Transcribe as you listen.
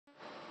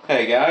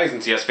Hey guys,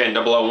 it's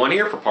ESFan001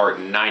 here for part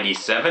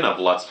 97 of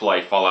Let's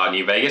Play Fallout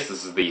New Vegas.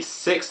 This is the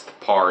 6th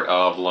part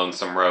of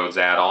Lonesome Roads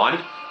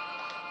add-on.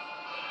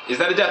 Is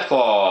that a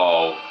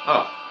deathclaw?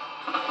 Oh.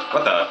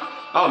 What the?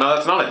 Oh no,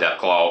 that's not a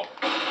deathclaw.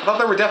 I thought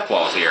there were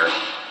deathclaws here.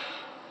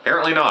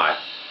 Apparently not.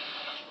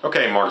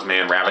 Okay,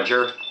 Marksman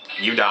Ravager,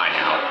 you die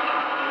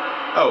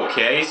now.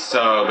 Okay,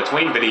 so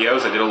between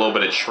videos I did a little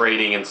bit of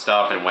trading and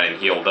stuff and went and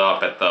healed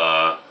up at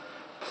the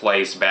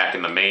place back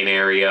in the main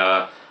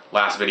area.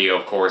 Last video,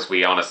 of course,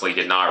 we honestly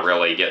did not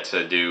really get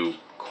to do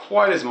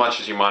quite as much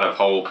as you might have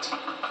hoped.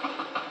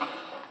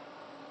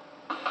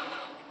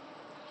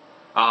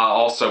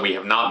 Also, we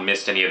have not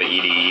missed any of the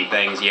EDE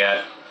things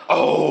yet.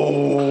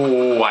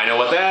 Oh, I know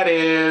what that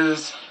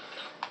is.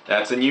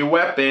 That's a new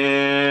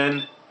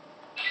weapon.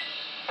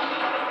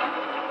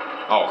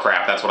 Oh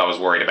crap, that's what I was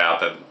worried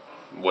about, that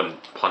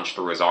wouldn't punch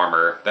through his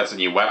armor. That's a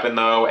new weapon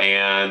though,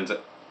 and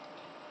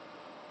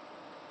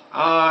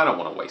I don't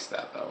want to waste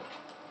that though.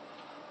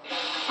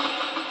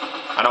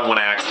 I don't want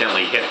to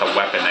accidentally hit the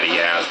weapon that he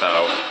has,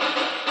 though.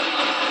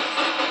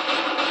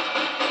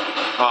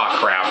 Aw,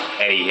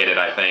 crap. Eddie hit it,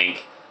 I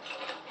think.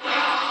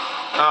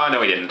 Oh,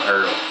 no he didn't.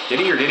 Or, did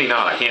he or did he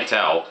not? I can't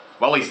tell.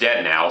 Well, he's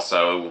dead now,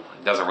 so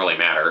it doesn't really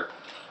matter.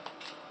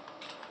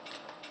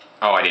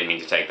 Oh, I didn't mean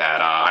to take that.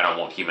 I don't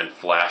want human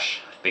flesh.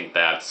 I think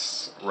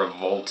that's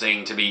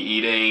revolting to be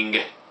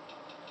eating.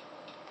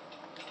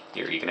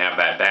 Here, you can have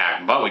that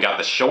back. But we got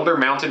the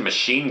shoulder-mounted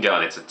machine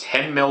gun. It's a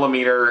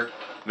 10mm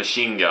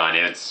machine gun,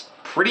 and it's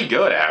pretty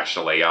good,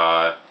 actually.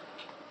 Kind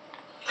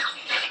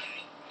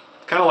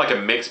of like a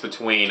mix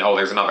between... Oh,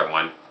 there's another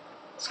one.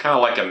 It's kind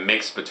of like a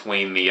mix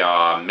between the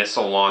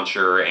missile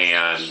launcher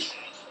and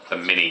the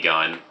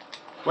minigun.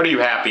 What are you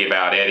happy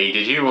about, Eddie?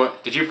 Did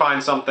you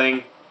find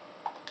something?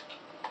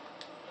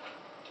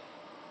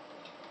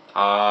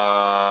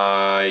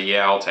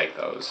 Yeah, I'll take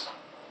those.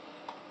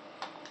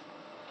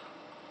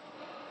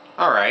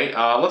 Alright,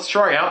 let's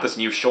try out this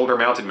new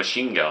shoulder-mounted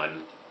machine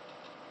gun.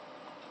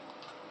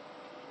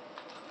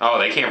 Oh,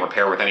 they can't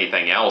repair with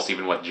anything else,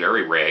 even with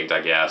jerry-rigged,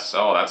 I guess.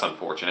 Oh, that's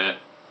unfortunate.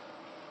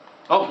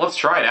 Oh, let's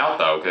try it out,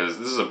 though, because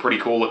this is a pretty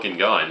cool-looking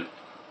gun.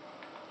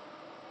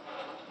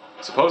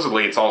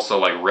 Supposedly, it's also,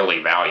 like,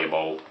 really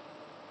valuable.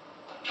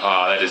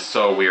 That is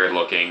so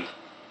weird-looking.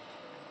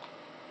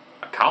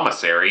 A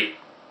commissary?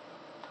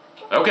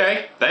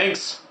 Okay,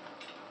 thanks.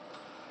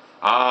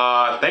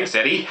 Thanks,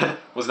 Eddie.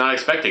 Was not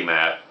expecting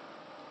that.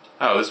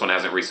 Oh, this one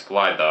hasn't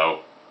resupplied,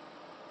 though.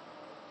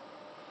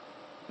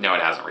 No,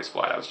 it hasn't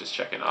resupplied. I was just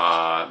checking.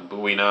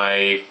 Bowie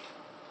knife.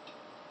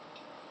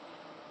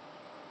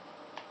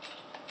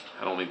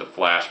 I don't need the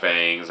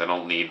flashbangs. I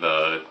don't need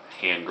the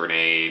hand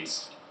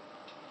grenades.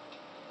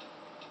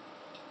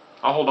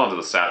 I'll hold on to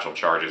the satchel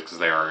charges because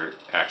they are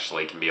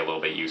actually can be a little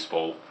bit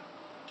useful.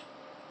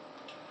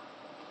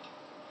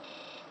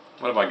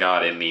 What have I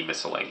got in the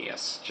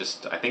miscellaneous?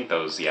 Just, I think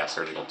those, yeah,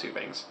 surgical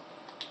tubings.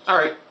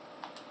 Alright.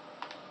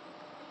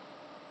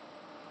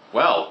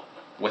 Well,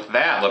 with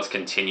that, let's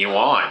continue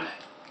on.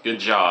 Good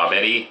job,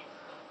 Eddie.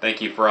 Thank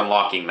you for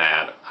unlocking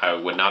that. I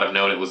would not have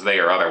known it was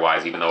there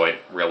otherwise, even though it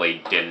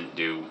really didn't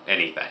do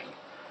anything.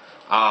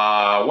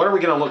 What are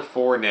we going to look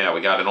for now? We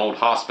got an old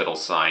hospital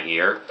sign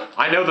here.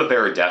 I know that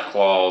there are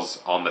deathclaws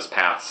on this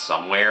path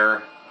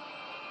somewhere.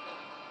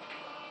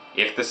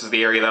 If this is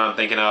the area that I'm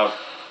thinking of.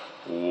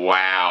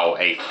 Wow,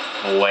 a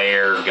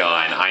flare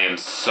gun. I am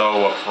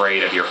so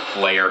afraid of your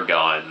flare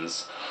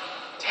guns.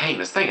 Dang,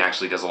 this thing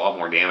actually does a lot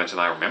more damage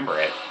than I remember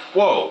it.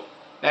 Whoa,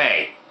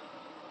 hey.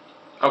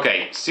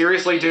 Okay,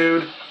 seriously,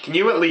 dude? Can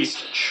you at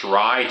least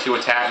try to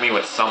attack me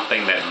with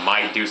something that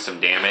might do some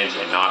damage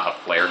and not a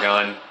flare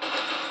gun?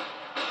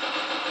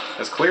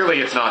 Because clearly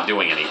it's not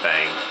doing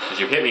anything. Because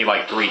you hit me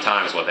like 3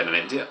 times with it and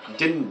it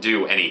didn't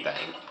do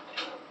anything.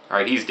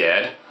 Alright, he's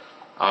dead.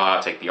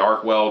 Take the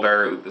arc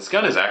welder. This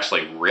gun is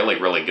actually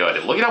really, really good.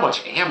 And look at how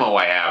much ammo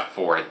I have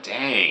for it.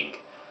 Dang.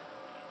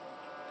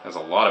 That's a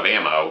lot of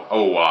ammo.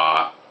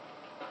 Oh,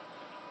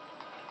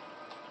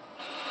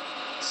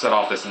 set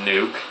off this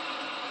nuke.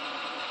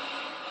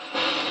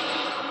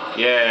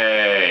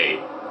 Yay!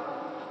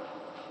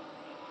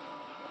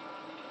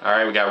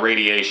 Alright, we got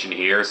radiation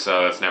here,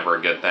 so that's never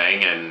a good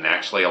thing, and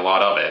actually a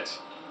lot of it.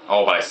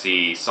 Oh, but I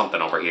see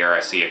something over here. I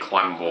see a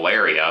climbable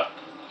area.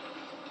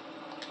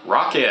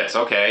 Rockets,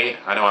 okay.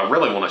 I know I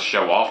really want to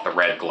show off the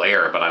red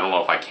glare, but I don't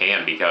know if I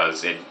can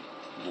because it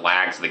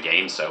lags the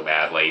game so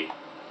badly.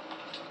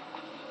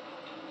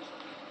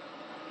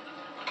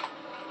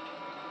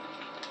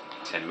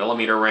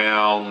 .10mm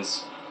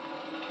rounds.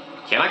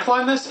 Can I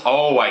climb this?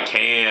 Oh, I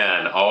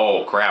can.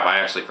 Oh, crap. I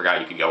actually forgot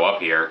you could go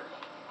up here.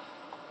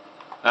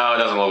 Oh, it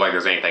doesn't look like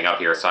there's anything up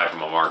here aside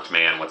from a marked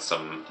man with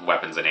some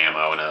weapons and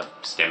ammo and a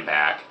stim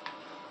pack.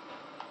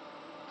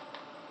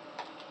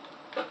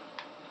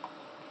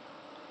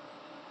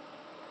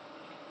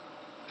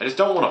 I just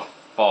don't want to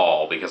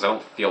fall because I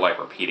don't feel like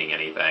repeating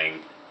anything.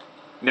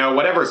 No,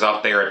 whatever's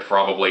up there, it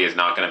probably is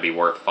not going to be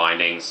worth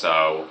finding,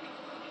 so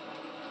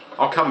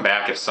I'll come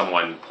back if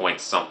someone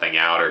points something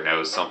out or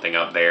knows something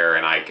up there,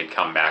 and I could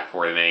come back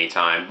for it at any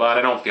time, but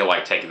I don't feel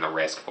like taking the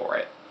risk for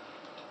it.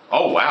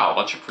 Oh, wow, a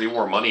bunch of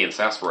pre-war money and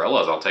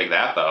sarsaparillas. I'll take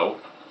that, though.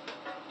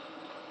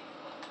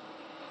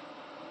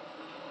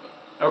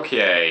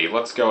 Okay,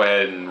 let's go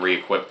ahead and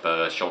re-equip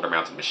the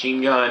shoulder-mounted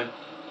machine gun.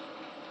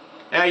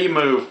 Yeah, you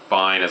move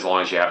fine as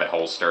long as you have it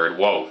holstered.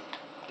 Whoa,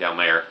 down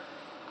there.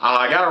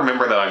 I gotta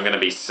remember that I'm gonna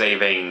be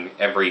saving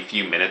every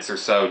few minutes or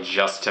so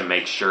just to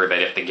make sure that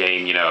if the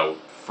game, you know,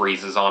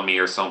 freezes on me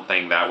or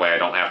something, that way I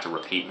don't have to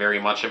repeat very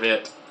much of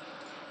it.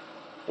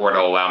 Or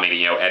it'll allow me to,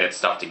 you know, edit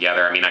stuff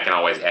together. I mean, I can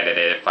always edit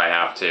it if I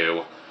have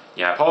to.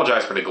 Yeah, I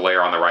apologize for the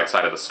glare on the right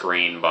side of the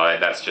screen, but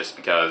that's just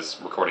because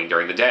recording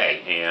during the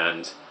day,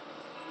 and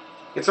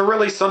it's a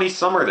really sunny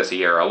summer this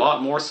year, a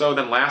lot more so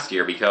than last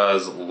year,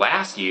 because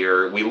last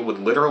year we would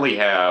literally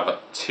have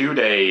 2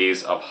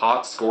 days of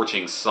hot,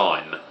 scorching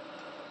sun,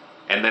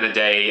 and then a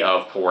day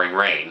of pouring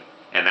rain.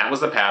 And that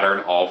was the pattern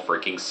all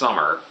freaking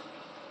summer.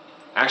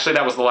 Actually,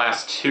 that was the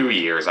last 2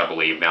 years, I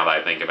believe, now that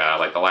I think about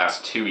it. Like, the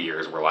last 2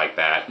 years were like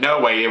that. No,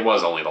 wait, it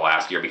was only the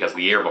last year, because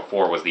the year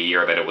before was the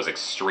year that it was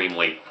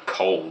extremely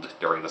cold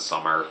during the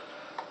summer.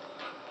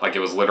 Like, it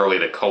was literally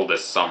the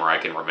coldest summer I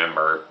can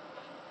remember.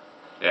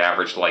 It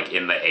averaged, like,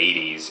 in the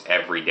 80s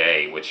every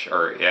day,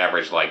 or it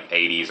averaged, like,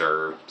 80s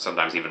or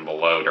sometimes even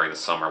below during the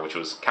summer, which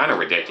was kind of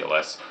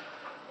ridiculous.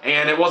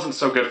 And it wasn't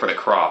so good for the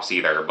crops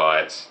either,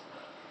 but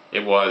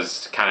it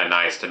was kind of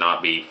nice to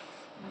not be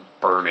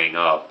burning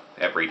up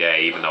every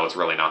day, even though it's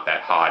really not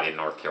that hot in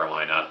North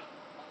Carolina.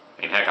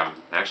 I mean, heck, I'm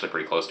actually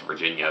pretty close to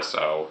Virginia,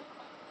 so...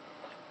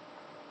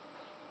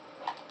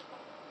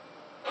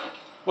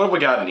 What have we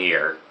got in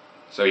here?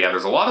 So yeah,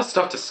 there's a lot of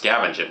stuff to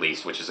scavenge at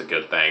least, which is a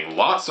good thing.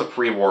 Lots of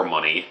pre-war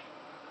money.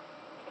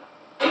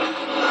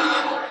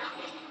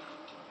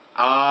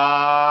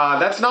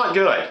 That's not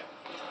good.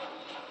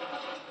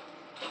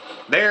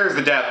 There's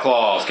the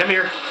deathclaws. Come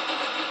here.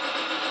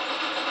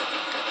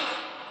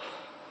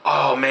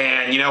 Oh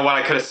man, you know what?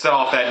 I could have set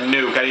off that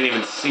nuke. I didn't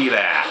even see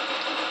that.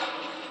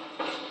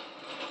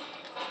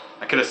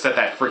 I could have set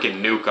that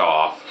freaking nuke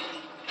off.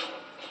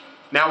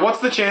 Now, what's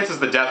the chances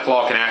the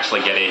deathclaw can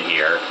actually get in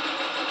here?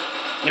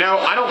 You know,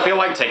 I don't feel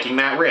like taking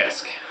that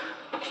risk.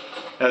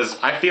 Because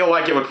I feel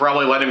like it would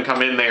probably let him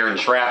come in there and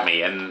trap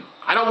me, and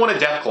I don't want a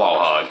deathclaw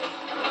hug.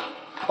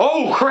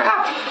 Oh,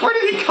 crap! Where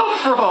did he come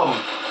from?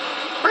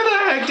 Where the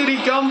heck did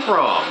he come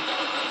from?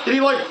 Did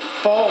he, like,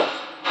 fall?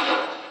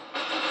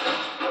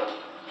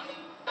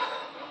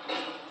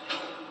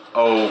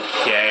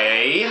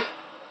 Okay.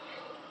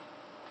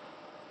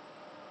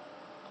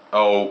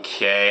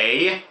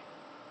 Okay.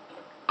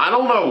 I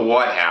don't know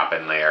what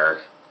happened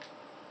there.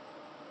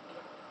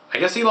 I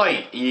guess he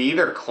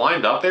either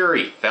climbed up there or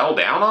he fell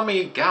down on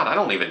me? God, I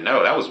don't even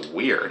know. That was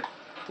weird.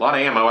 A lot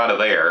of ammo out of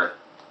there.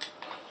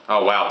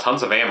 Oh, wow,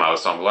 tons of ammo,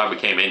 so I'm glad we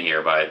came in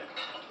here, but...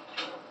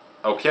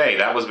 Okay,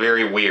 that was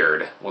very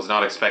weird. Was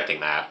not expecting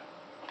that.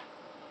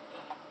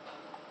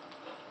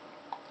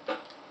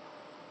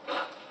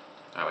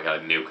 Oh, we got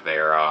a nuke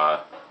there.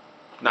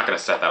 Not gonna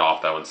set that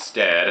off, though.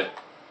 Instead,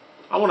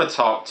 I want to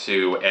talk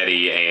to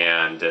Eddie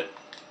and...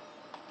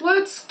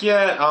 Let's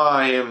get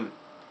him...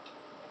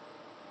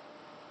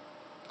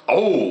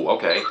 Oh,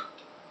 okay.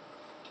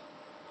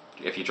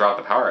 If you drop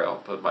the power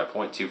output by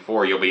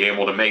 0.24, you'll be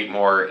able to make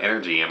more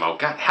energy ammo.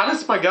 God, how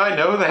does my guy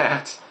know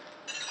that?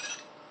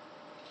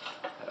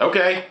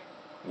 Okay.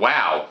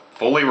 Wow.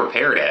 Fully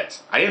repaired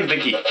it. I didn't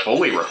think he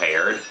fully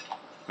repaired.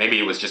 Maybe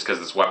it was just because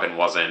this weapon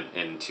wasn't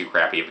in too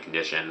crappy of a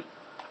condition.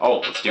 Oh,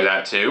 let's do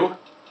that too.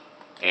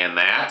 And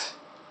that.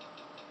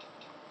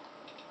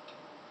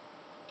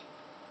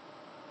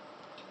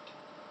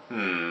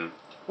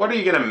 What are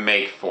you going to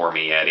make for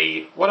me,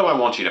 Eddie? What do I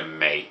want you to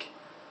make?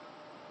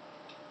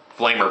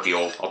 Flamer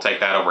fuel. I'll take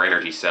that over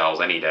energy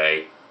cells any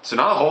day. So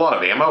not a whole lot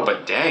of ammo,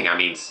 but dang, I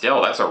mean,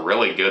 still, that's a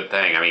really good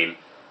thing. I mean,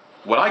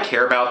 what I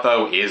care about,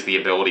 though, is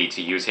the ability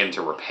to use him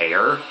to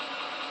repair.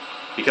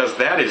 Because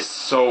that is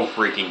so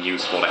freaking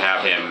useful to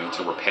have him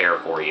to repair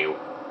for you.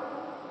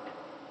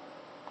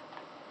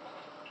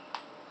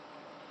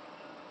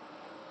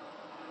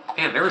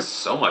 Man, there is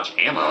so much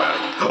ammo out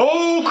here.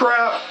 Oh,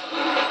 crap!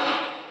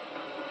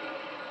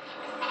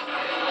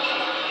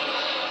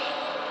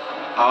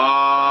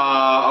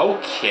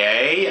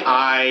 Okay,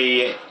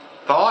 I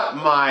thought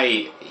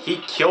he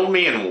killed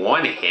me in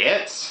one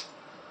hit?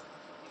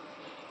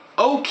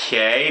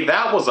 Okay,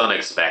 that was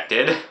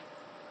unexpected.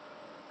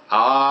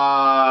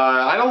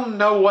 I don't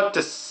know what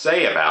to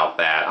say about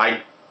that.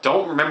 I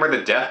don't remember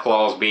the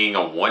deathclaws being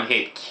a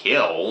one-hit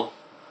kill.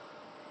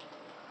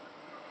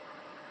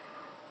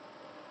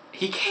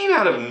 He came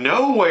out of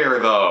nowhere,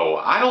 though.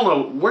 I don't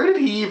know, where did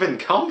he even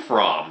come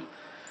from?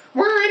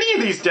 Where are any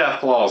of these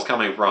deathclaws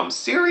coming from?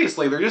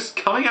 Seriously, they're just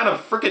coming out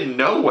of freaking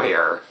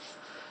nowhere.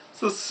 It's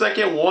the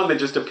second one that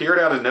just appeared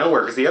out of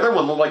nowhere, because the other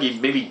one looked like he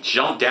maybe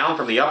jumped down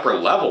from the upper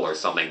level or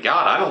something.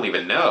 God, I don't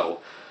even know.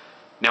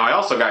 Now, I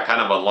also got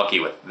kind of unlucky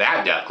with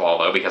that deathclaw,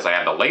 though, because I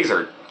had the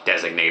laser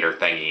designator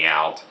thingy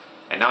out,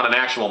 and not an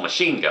actual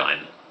machine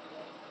gun.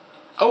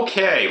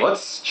 Okay,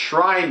 let's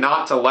try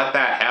not to let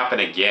that happen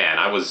again.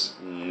 I was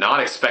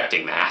not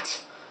expecting that.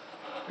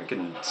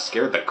 Freaking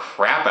scared the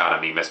crap out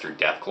of me, Mr.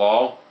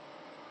 Deathclaw.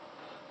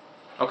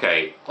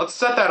 Okay, let's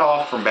set that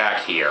off from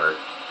back here.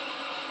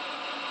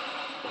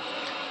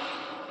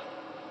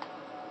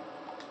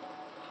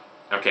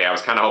 Okay, I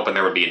was kind of hoping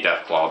there would be a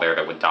deathclaw there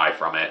that would die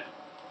from it.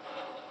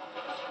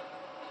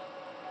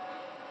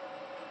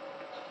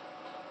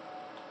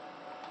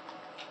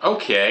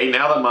 Okay,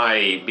 now that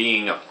my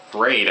being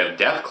afraid of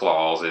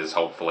deathclaws is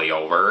hopefully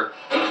over.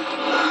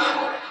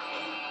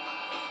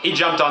 He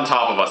jumped on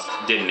top of us,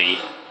 didn't he?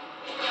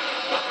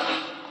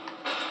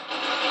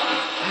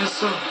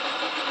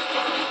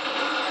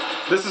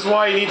 This is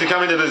why you need to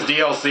come into this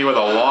DLC with a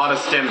lot of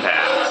stim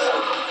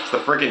packs. The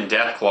freaking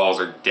deathclaws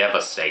are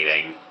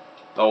devastating.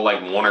 They'll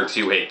like 1 or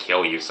 2 hit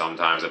kill you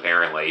sometimes,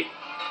 apparently.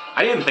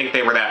 I didn't think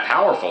they were that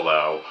powerful,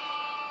 though.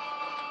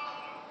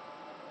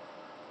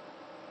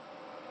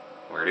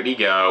 Where did he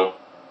go?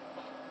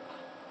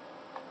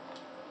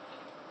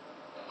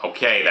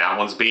 Okay, that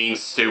one's being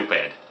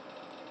stupid.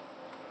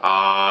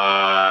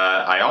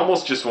 I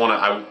almost just want to...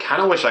 I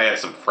kind of wish I had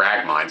some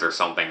frag mines or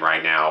something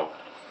right now.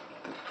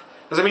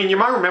 Because, I mean, you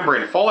might remember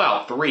in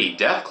Fallout 3,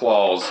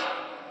 deathclaws...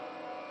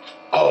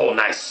 Oh,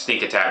 nice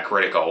sneak attack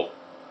critical.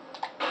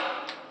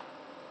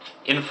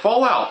 In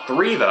Fallout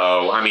 3,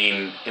 though, I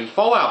mean, in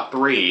Fallout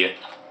 3,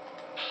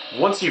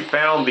 once you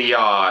found the,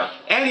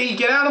 Eddie,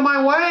 get out of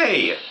my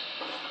way!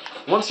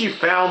 Once you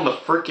found the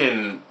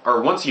frickin',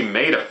 or once you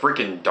made a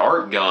frickin'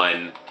 dart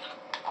gun,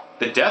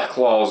 the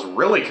deathclaws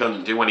really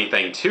couldn't do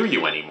anything to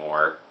you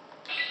anymore.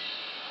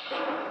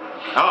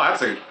 Oh,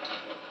 that's a...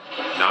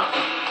 Not...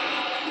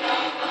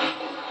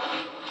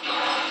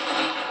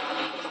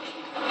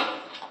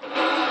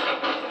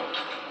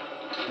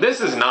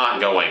 This is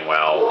not going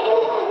well.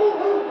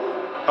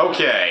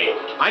 Okay,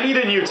 I need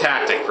a new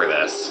tactic for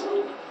this.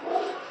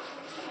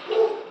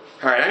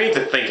 Alright, I need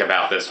to think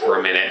about this for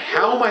a minute.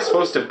 How am I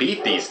supposed to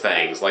beat these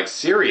things? Like,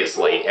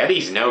 seriously,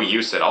 Eddie's no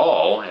use at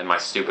all, and my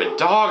stupid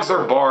dogs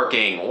are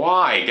barking.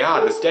 Why?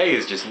 God, this day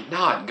is just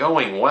not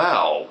going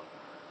well.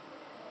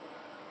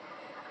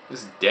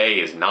 This day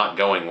is not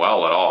going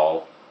well at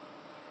all.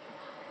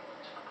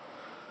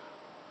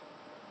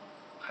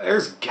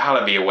 There's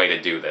gotta be a way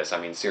to do this. I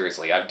mean,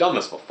 seriously, I've done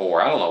this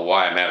before. I don't know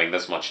why I'm having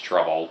this much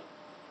trouble.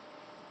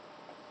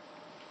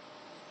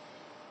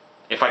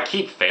 If I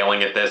keep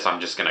failing at this, I'm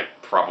just gonna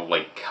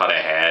probably cut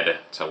ahead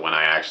to when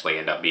I actually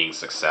end up being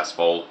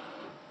successful.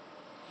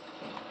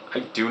 I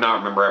do not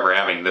remember ever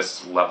having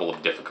this level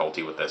of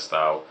difficulty with this,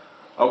 though.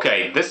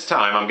 Okay, this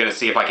time I'm gonna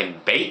see if I can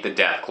bait the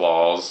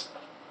deathclaws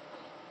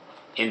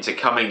into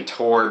coming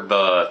toward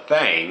the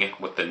thing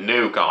with the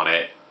nuke on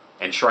it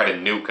and try to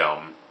nuke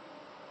them.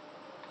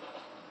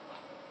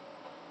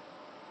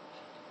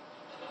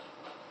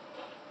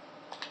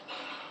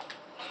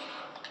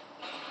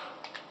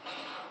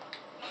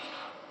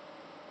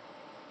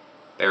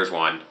 There's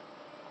one.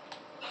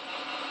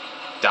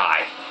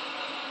 Die.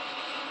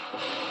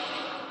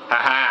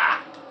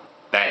 Haha!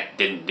 That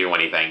didn't do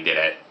anything, did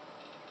it?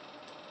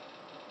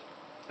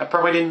 That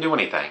probably didn't do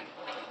anything.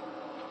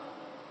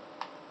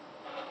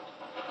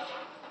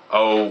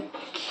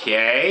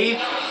 Okay.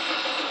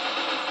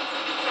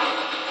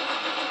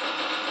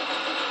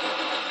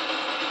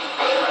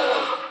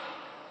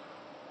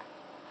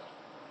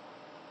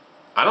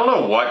 I don't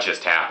know what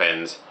just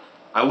happened.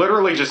 I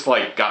literally just,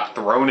 like, got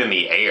thrown in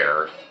the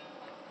air.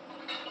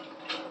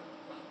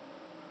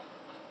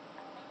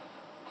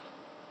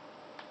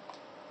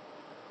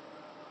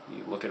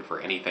 You looking for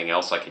anything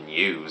else I can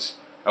use?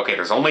 Okay,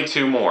 there's only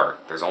 2 more.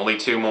 There's only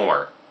 2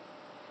 more.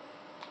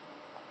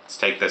 Let's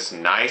take this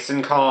nice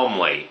and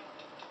calmly.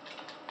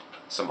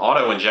 Some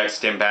auto-inject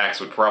stim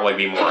packs would probably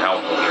be more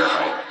helpful here if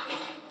I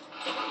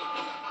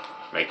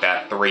make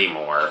that 3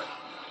 more.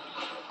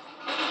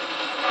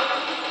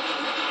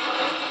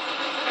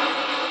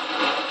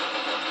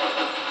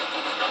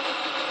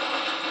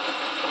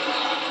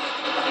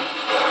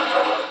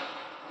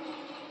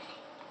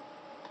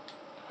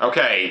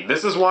 Okay,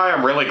 this is why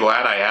I'm really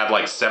glad I had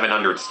like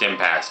 700 stim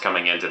packs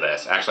coming into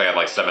this. Actually, I had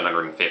like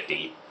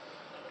 750.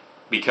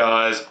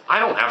 Because I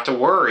don't have to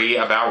worry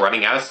about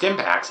running out of stim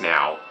packs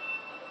now.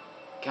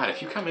 God,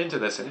 if you come into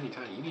this at any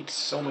time, you need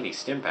so many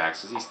stim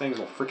packs because these things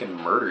will freaking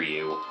murder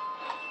you.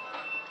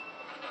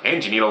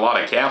 And you need a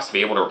lot of caps to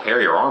be able to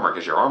repair your armor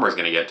because your armor is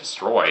going to get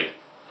destroyed.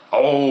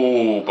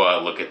 Oh,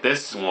 but look at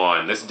this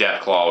one. This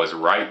deathclaw is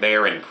right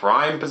there in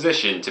prime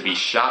position to be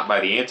shot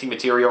by the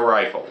anti-material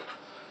rifle.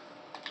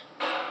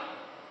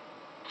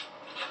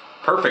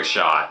 Perfect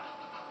shot.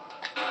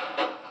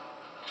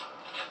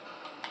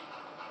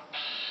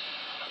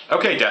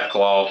 Okay,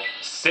 Deathclaw,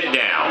 sit down.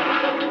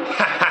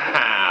 Ha ha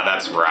ha,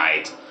 that's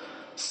right.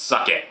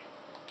 Suck it.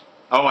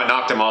 Oh, I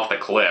knocked him off the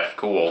cliff.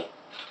 Cool.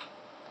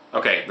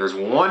 Okay, there's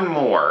one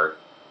more.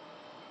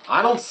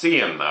 I don't see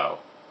him, though.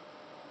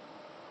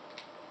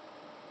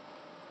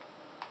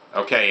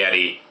 Okay,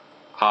 Eddie.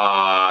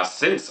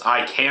 Since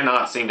I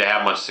cannot seem to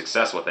have much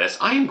success with this,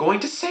 I am going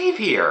to save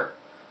here.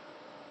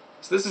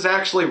 So this is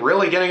actually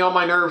really getting on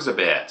my nerves a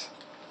bit.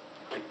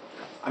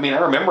 I mean,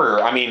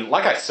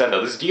 like I said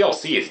though, this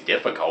DLC is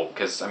difficult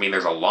because, I mean,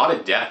 there's a lot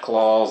of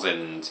deathclaws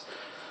and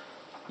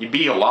You'd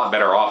be a lot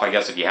better off, I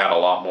guess, if you had a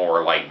lot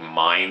more, like,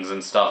 mines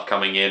and stuff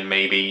coming in,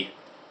 maybe.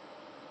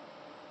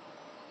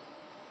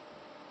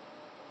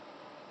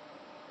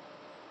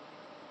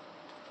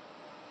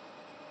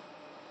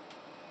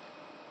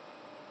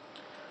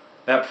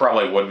 That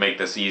probably would make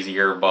this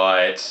easier,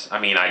 but, I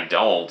mean, I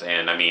don't,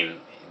 and, I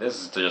mean,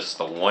 this is just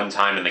the one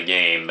time in the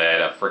game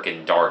that a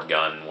frickin' dart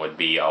gun would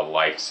be a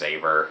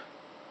lifesaver.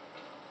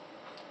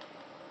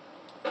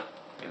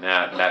 And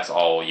that's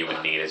all you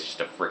would need, is just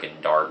a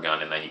frickin' dart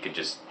gun, and then you could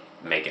just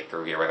make it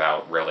through here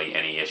without really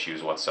any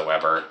issues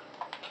whatsoever.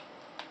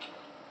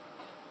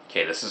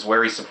 Okay, this is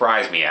where he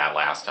surprised me at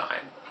last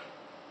time.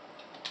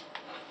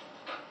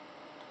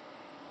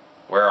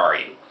 Where are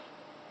you?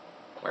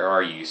 Where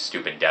are you,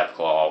 stupid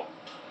deathclaw?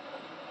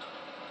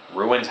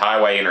 Ruined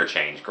highway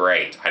interchange.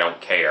 Great. I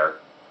don't care.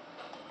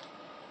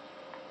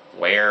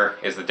 Where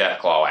is the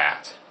deathclaw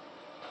at?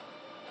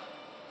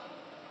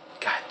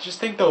 God, just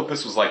think though if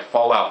this was like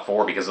Fallout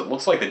 4, because it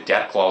looks like the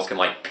deathclaws can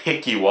like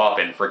pick you up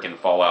in freaking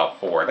Fallout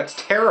 4. That's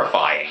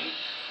terrifying.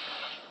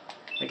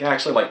 They can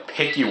actually like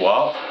pick you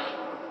up.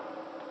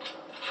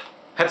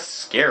 That's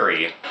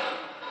scary.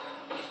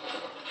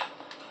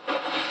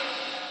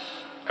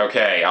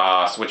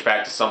 Okay, switch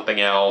back to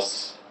something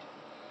else.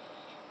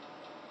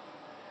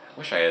 I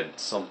wish I had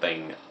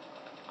something...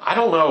 I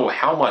don't know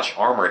how much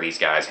armor these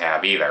guys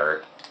have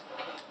either.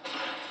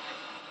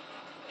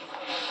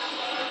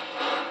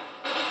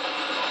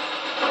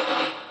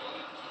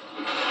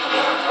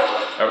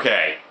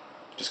 Okay,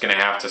 just gonna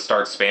have to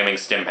start spamming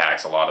stim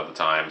packs a lot of the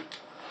time.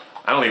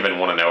 I don't even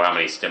want to know how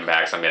many stim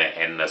packs I'm gonna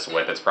end this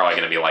with. It's probably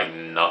gonna be like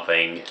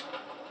nothing.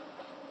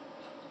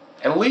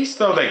 At least,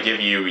 though, they give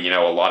you, you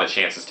know, a lot of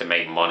chances to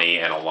make money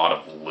and a lot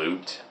of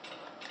loot.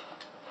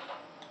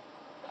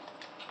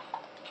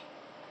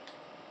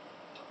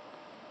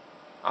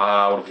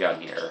 What have we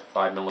got here?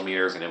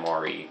 5mm and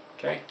MRE.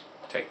 Okay,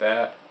 take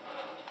that.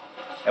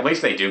 At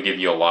least they do give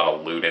you a lot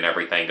of loot and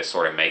everything to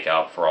sort of make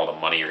up for all the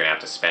money you're going to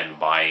have to spend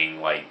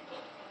buying, like,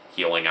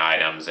 healing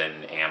items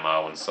and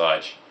ammo and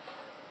such.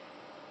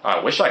 I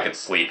wish I could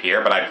sleep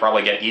here, but I'd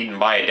probably get eaten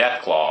by a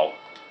deathclaw.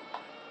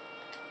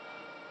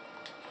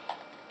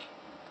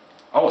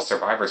 Oh, a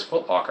Survivor's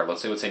Footlocker.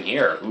 Let's see what's in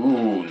here.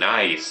 Ooh,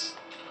 nice.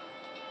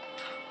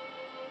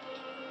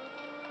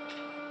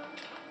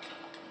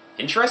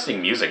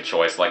 Interesting music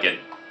choice. Like,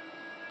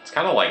 it's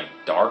kind of like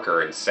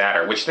darker and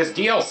sadder, which this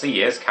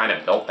DLC is kind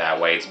of built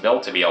that way. It's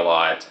built to be a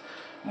lot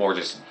more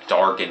just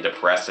dark and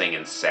depressing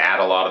and sad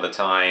a lot of the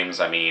times.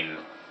 I mean,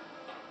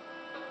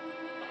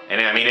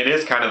 it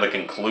is kind of the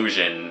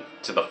conclusion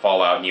to the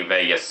Fallout New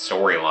Vegas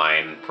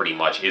storyline, pretty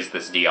much, is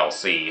this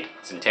DLC.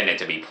 It's intended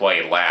to be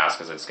played last,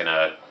 because it's going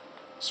to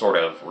sort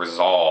of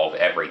resolve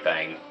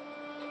everything.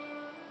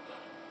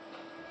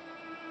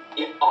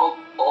 In all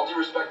due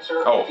respect,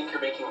 sir, oh. I think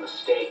you're making a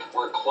mistake.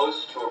 We're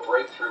close to a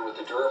breakthrough with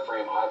the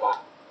Duraframe Eyebot.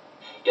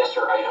 Yes,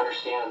 sir, I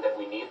understand that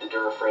we need the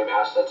Duraframe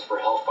assets for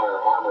Hellfire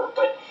armor,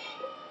 but...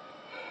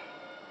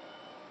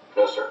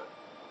 No, sir.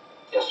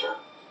 Yes, sir.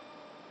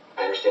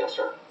 I understand,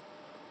 sir.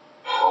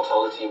 I'll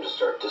tell the team to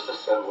start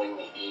disassembling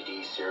the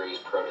ED series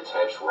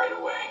prototypes right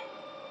away.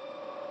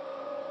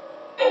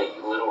 Eddie,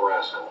 you little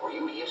rascal, were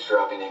you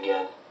eavesdropping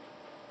again?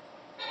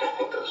 I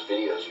think those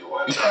videos you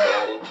watched had a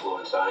bad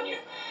influence on you.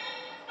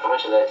 How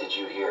much of that did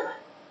you hear?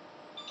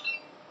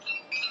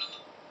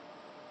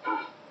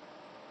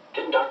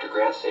 Didn't Dr.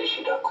 Grant say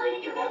she'd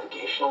upgraded your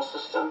navigational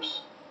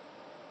systems?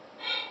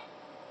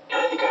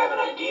 I think I have an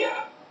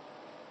idea.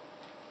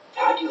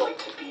 How'd you like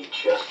to be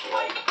just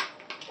like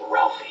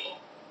Ralphie?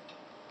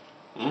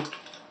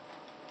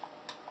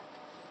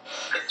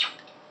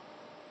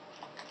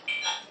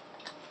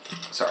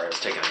 Sorry, I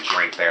was taking a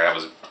drink there. That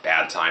was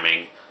bad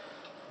timing.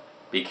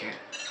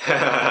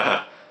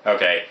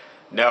 Okay.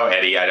 No,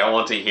 Eddie, I don't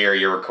want to hear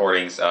your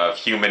recordings of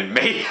human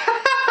mate.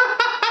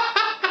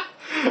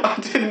 I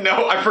didn't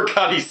know. I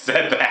forgot he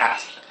said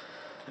that.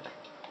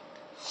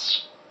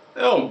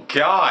 Oh,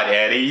 God,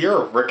 Eddie,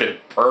 you're a frickin'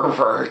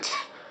 pervert.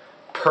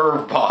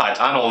 Pervbot.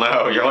 I don't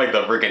know. You're like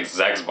the frickin'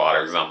 sex bot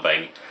or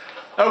something.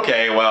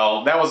 Okay,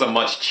 well, that was a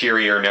much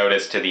cheerier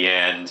notice to the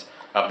end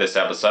of this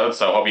episode,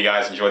 so hope you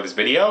guys enjoyed this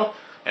video,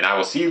 and I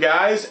will see you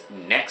guys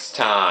next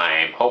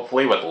time,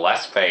 hopefully with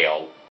less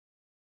fail.